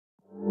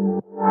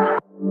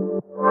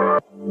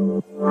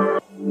Okay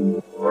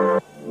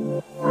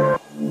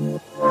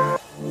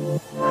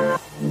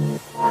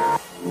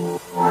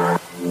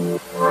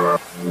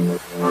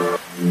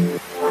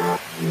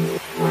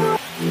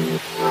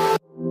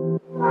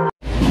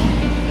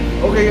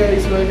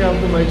guys, welcome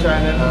to my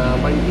channel.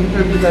 May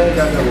interview tayo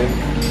gagawin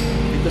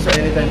dito sa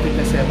Anytime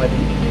Fitness MD.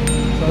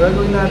 So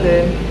gagawin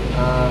natin,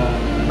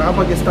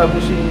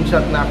 nakapag-establishing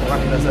shot na ako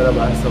kanina sa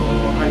labas. So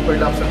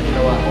hyperlapse ang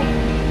ginawa ko.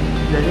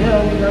 Then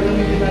yan,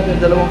 gagamitin natin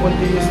dalawang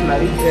continuous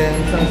light and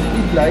isang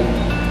speed light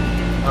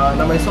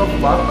na may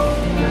softbox.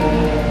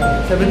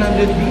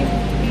 700D,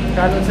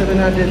 Canon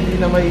 700D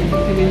na may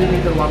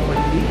 50mm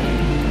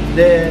 1.8.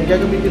 Then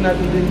gagamitin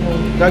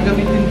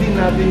din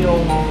natin yung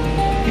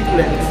kit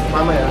lens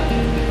mamaya.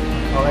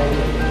 Okay.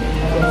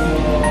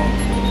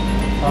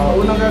 So,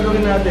 unang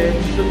gagawin natin,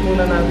 shoot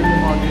muna natin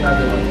yung mga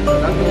ginagawa. So,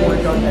 lahat yung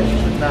workout na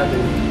shoot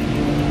natin.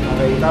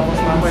 Okay, tapos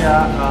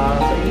mamaya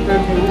sa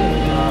interview,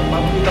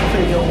 makikita ko sa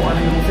inyo kung ano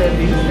yung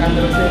settings,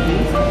 camera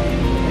settings,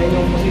 and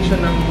yung position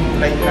ng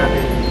light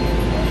natin.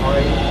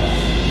 Okay.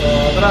 So,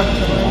 tara,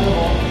 samahan nyo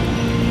ko.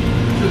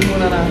 Shoot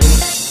muna natin.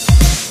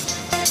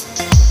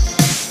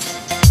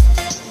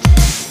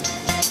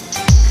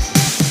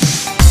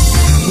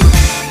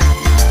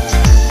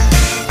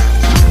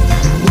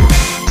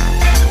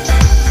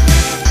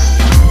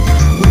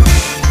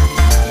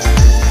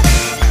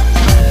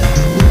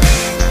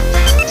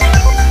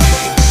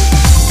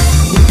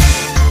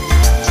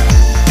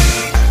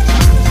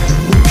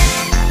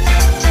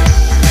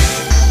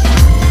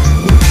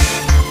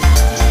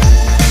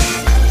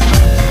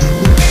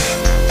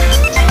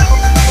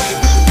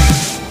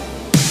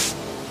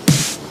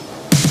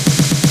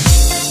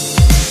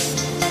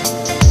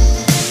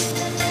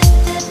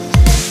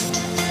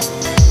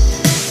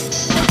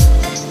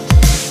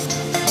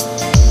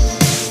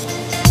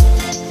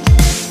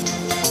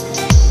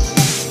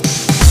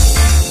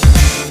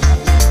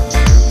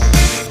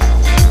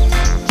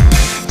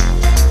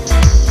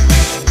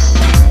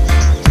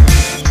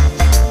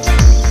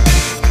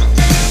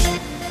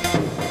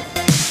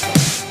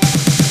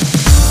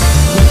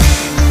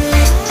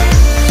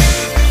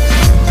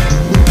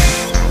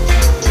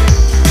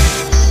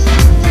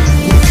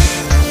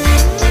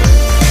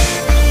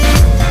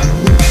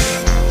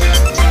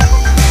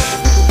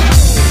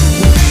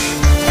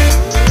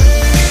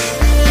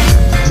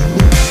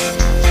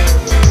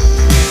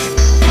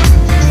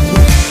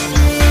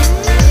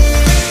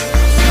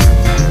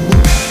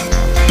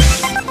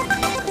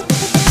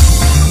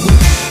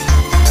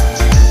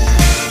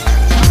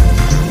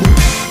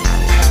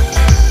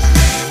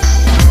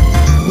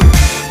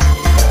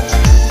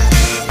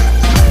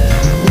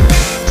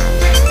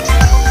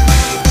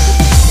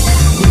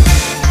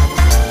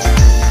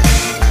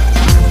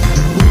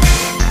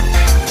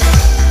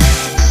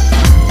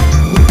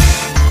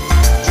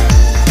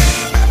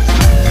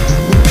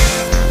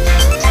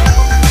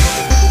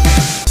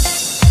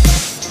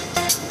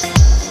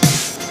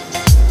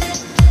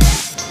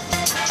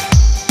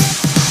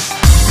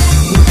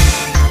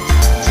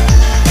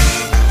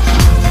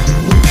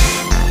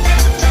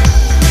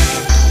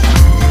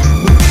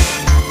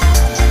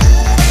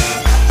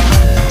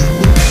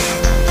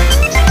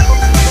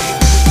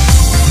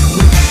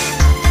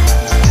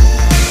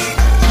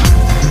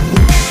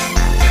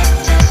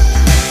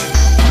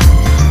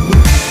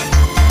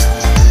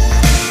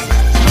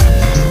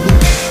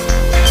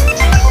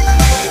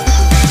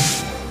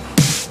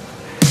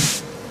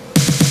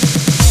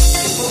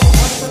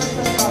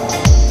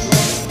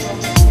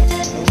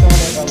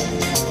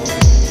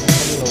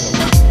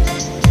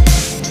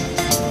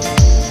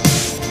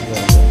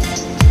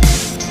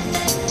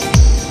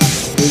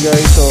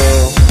 Guys, so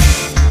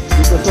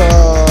dito sa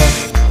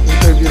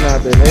interview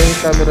natin ay yung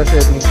camera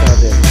settings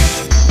natin.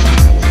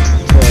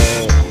 So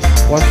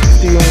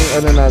 160 yung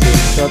ano natin,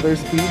 shutter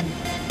speed,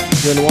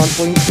 then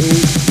 1.8,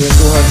 then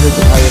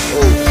 200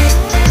 ISO.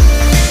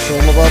 So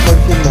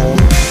mapapansin mo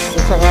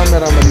kung sa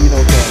camera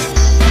malinaw siya,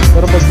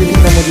 pero pag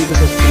tinignan mo dito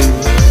sa screen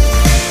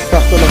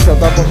sakto lang siya.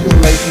 Tapos yung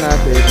light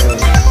natin,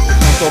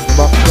 ang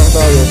softbox lang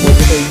tayo,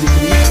 45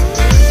 degrees.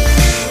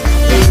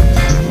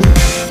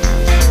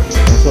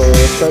 So,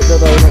 start na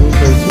tayo ng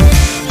interview.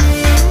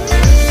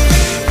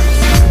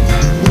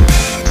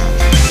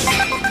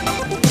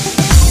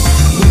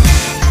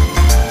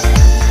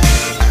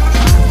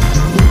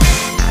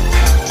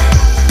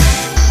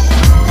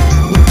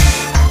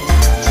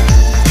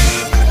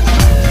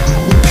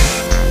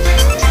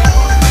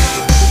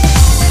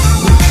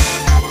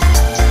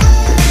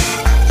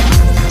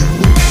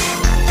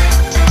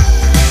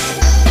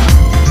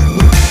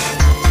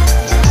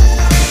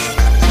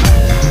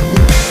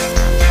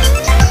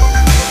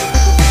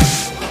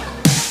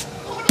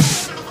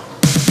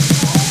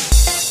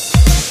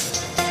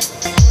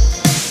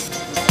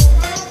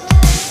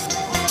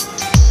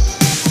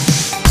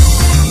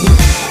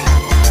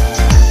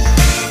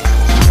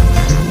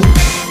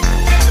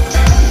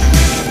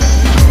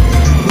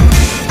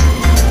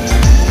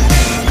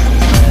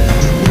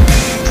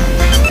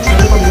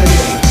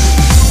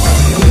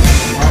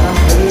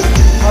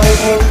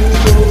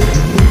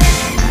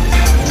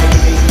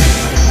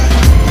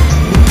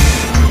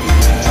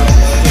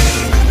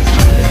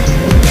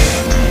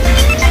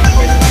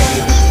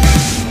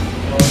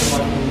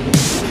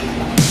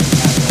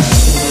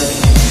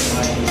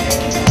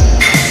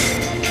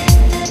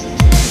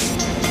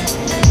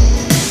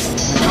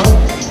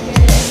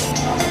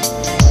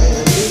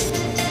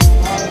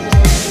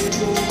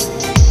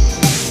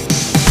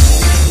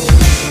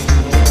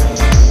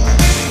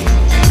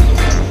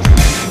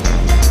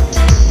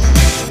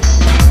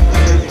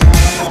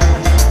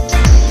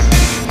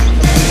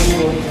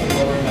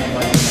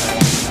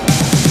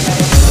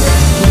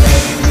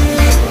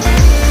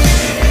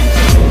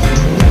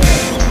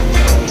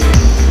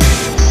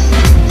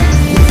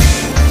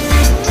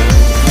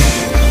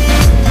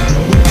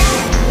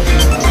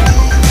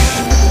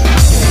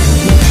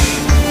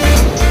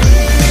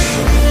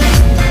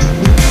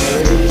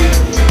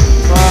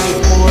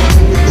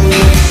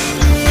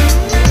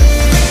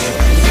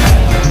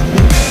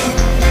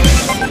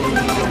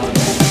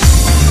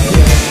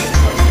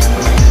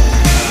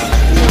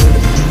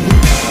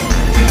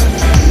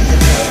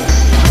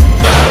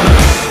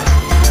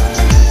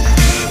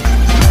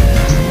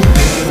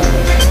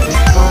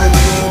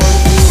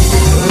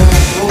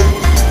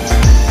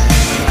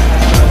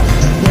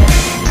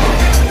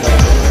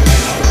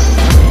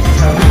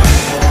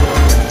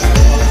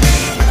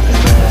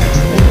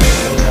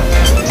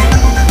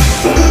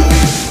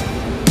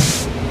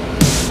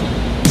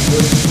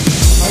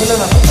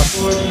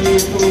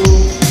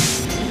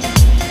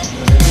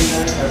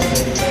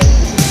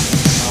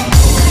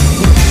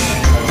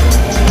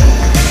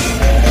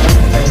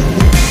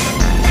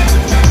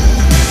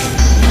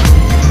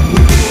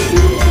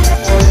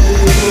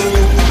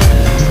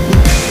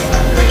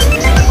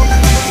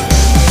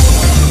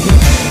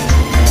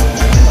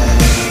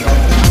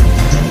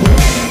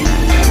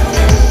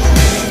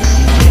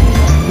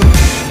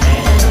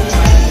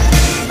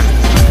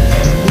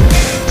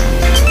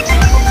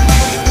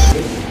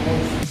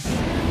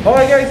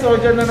 so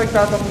dyan na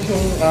nagtatapos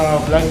yung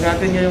vlog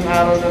natin ngayong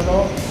araw na to.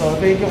 So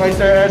thank you kay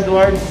Sir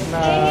Edward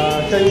na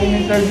siya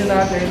yung interview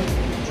natin.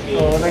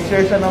 So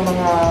nag-share siya ng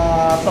mga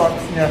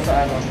thoughts niya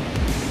sa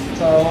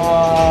sa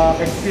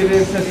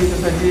experience niya dito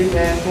sa gym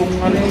and kung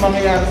ano yung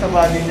mangyayari sa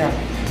body niya.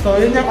 So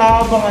yun yung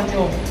aabangan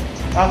nyo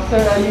after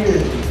a year.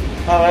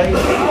 Okay?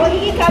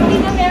 Magiging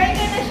Captain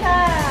America na siya!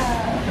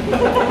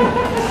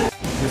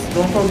 Just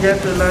don't forget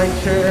to like,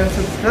 share, and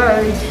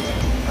subscribe.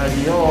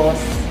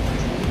 Adios!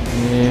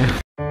 Yeah.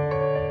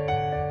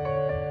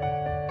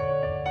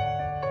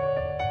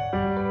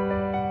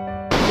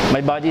 My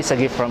body is a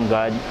gift from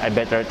God. I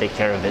better take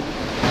care of it.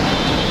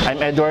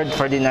 I'm Edward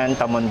Ferdinand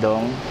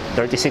Tamondong,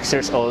 36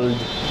 years old.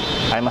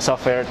 I'm a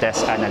software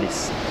test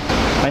analyst.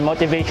 My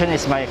motivation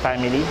is my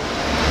family.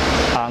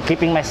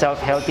 Keeping myself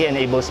healthy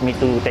enables me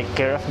to take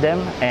care of them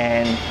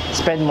and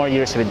spend more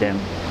years with them.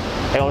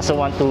 I also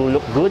want to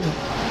look good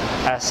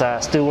as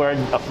a steward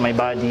of my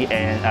body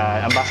and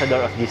ambassador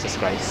of Jesus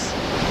Christ.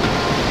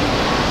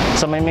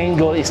 So my main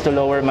goal is to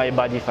lower my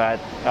body fat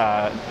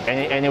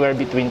anywhere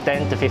between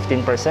 10 to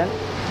 15%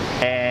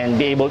 and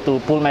be able to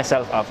pull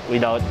myself up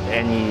without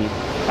any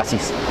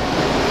assist.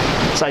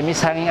 So I miss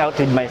hanging out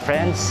with my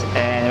friends,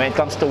 and when it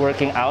comes to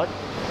working out,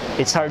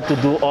 it's hard to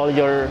do all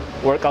your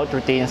workout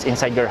routines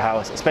inside your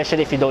house,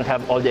 especially if you don't have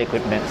all the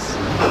equipments.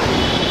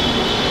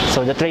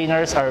 So the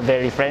trainers are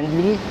very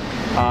friendly,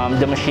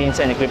 the machines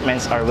and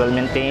equipments are well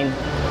maintained,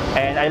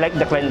 and I like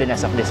the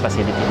cleanliness of this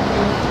facility.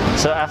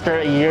 So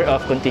after a year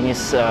of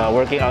continuous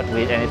working out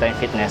with Anytime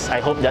Fitness,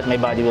 I hope that my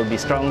body will be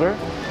stronger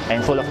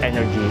and full of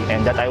energy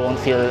and that I won't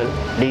feel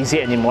lazy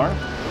anymore.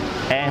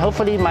 And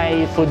hopefully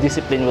my food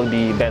discipline will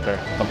be better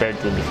compared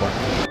to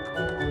before.